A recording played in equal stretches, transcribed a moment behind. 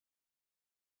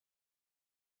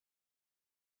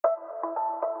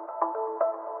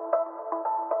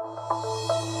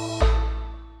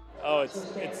Oh,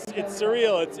 it's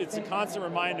surreal. It's a constant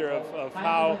reminder of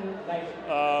how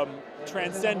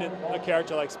transcendent a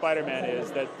character like Spider-Man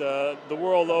is. That the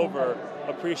world over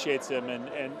appreciates him, and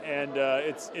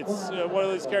it's one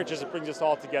of those characters that brings us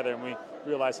all together, and we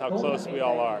realize how close we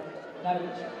all are.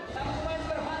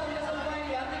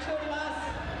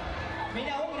 みん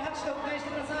な大きな拍手でお迎えして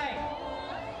ください。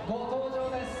ご登場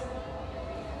です。こ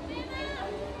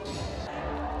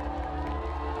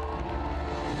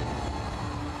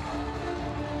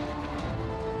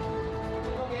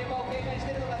の現場を警戒し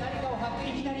ているのが何かを発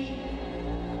見いきなり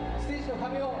ステージの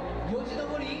壁をよじ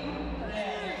登り、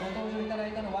ご登場いただ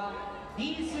いたのはデ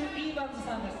ィース・イーバンズ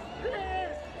さんです。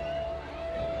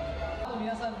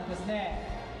皆さんのですね、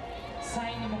サ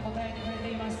インにも応えてくれ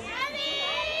ています。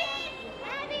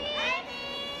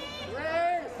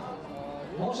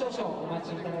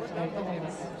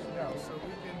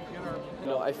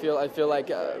 I feel like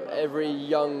every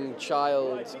young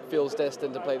child feels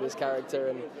destined to play this character,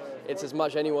 and it's as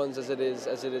much anyone's as it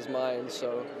is mine.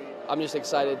 So I'm just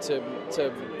excited to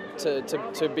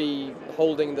be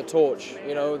holding the torch,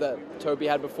 you know, that Toby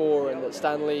had before, and that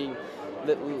Stanley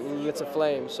lit a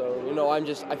flame. So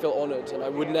I feel honored, and I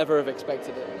would never have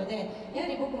expected it. やは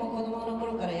り僕も子供の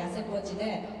頃から痩せコーチ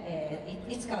で、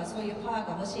いつかはそういうパワー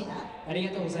が欲しいな。あり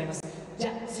がとうございます。じ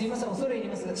ゃあすいません、恐れ入り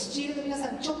ますが、スチールの皆さ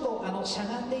んちょっとしゃ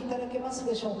がんでいただけます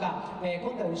でしょうか。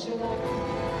今度は後ろの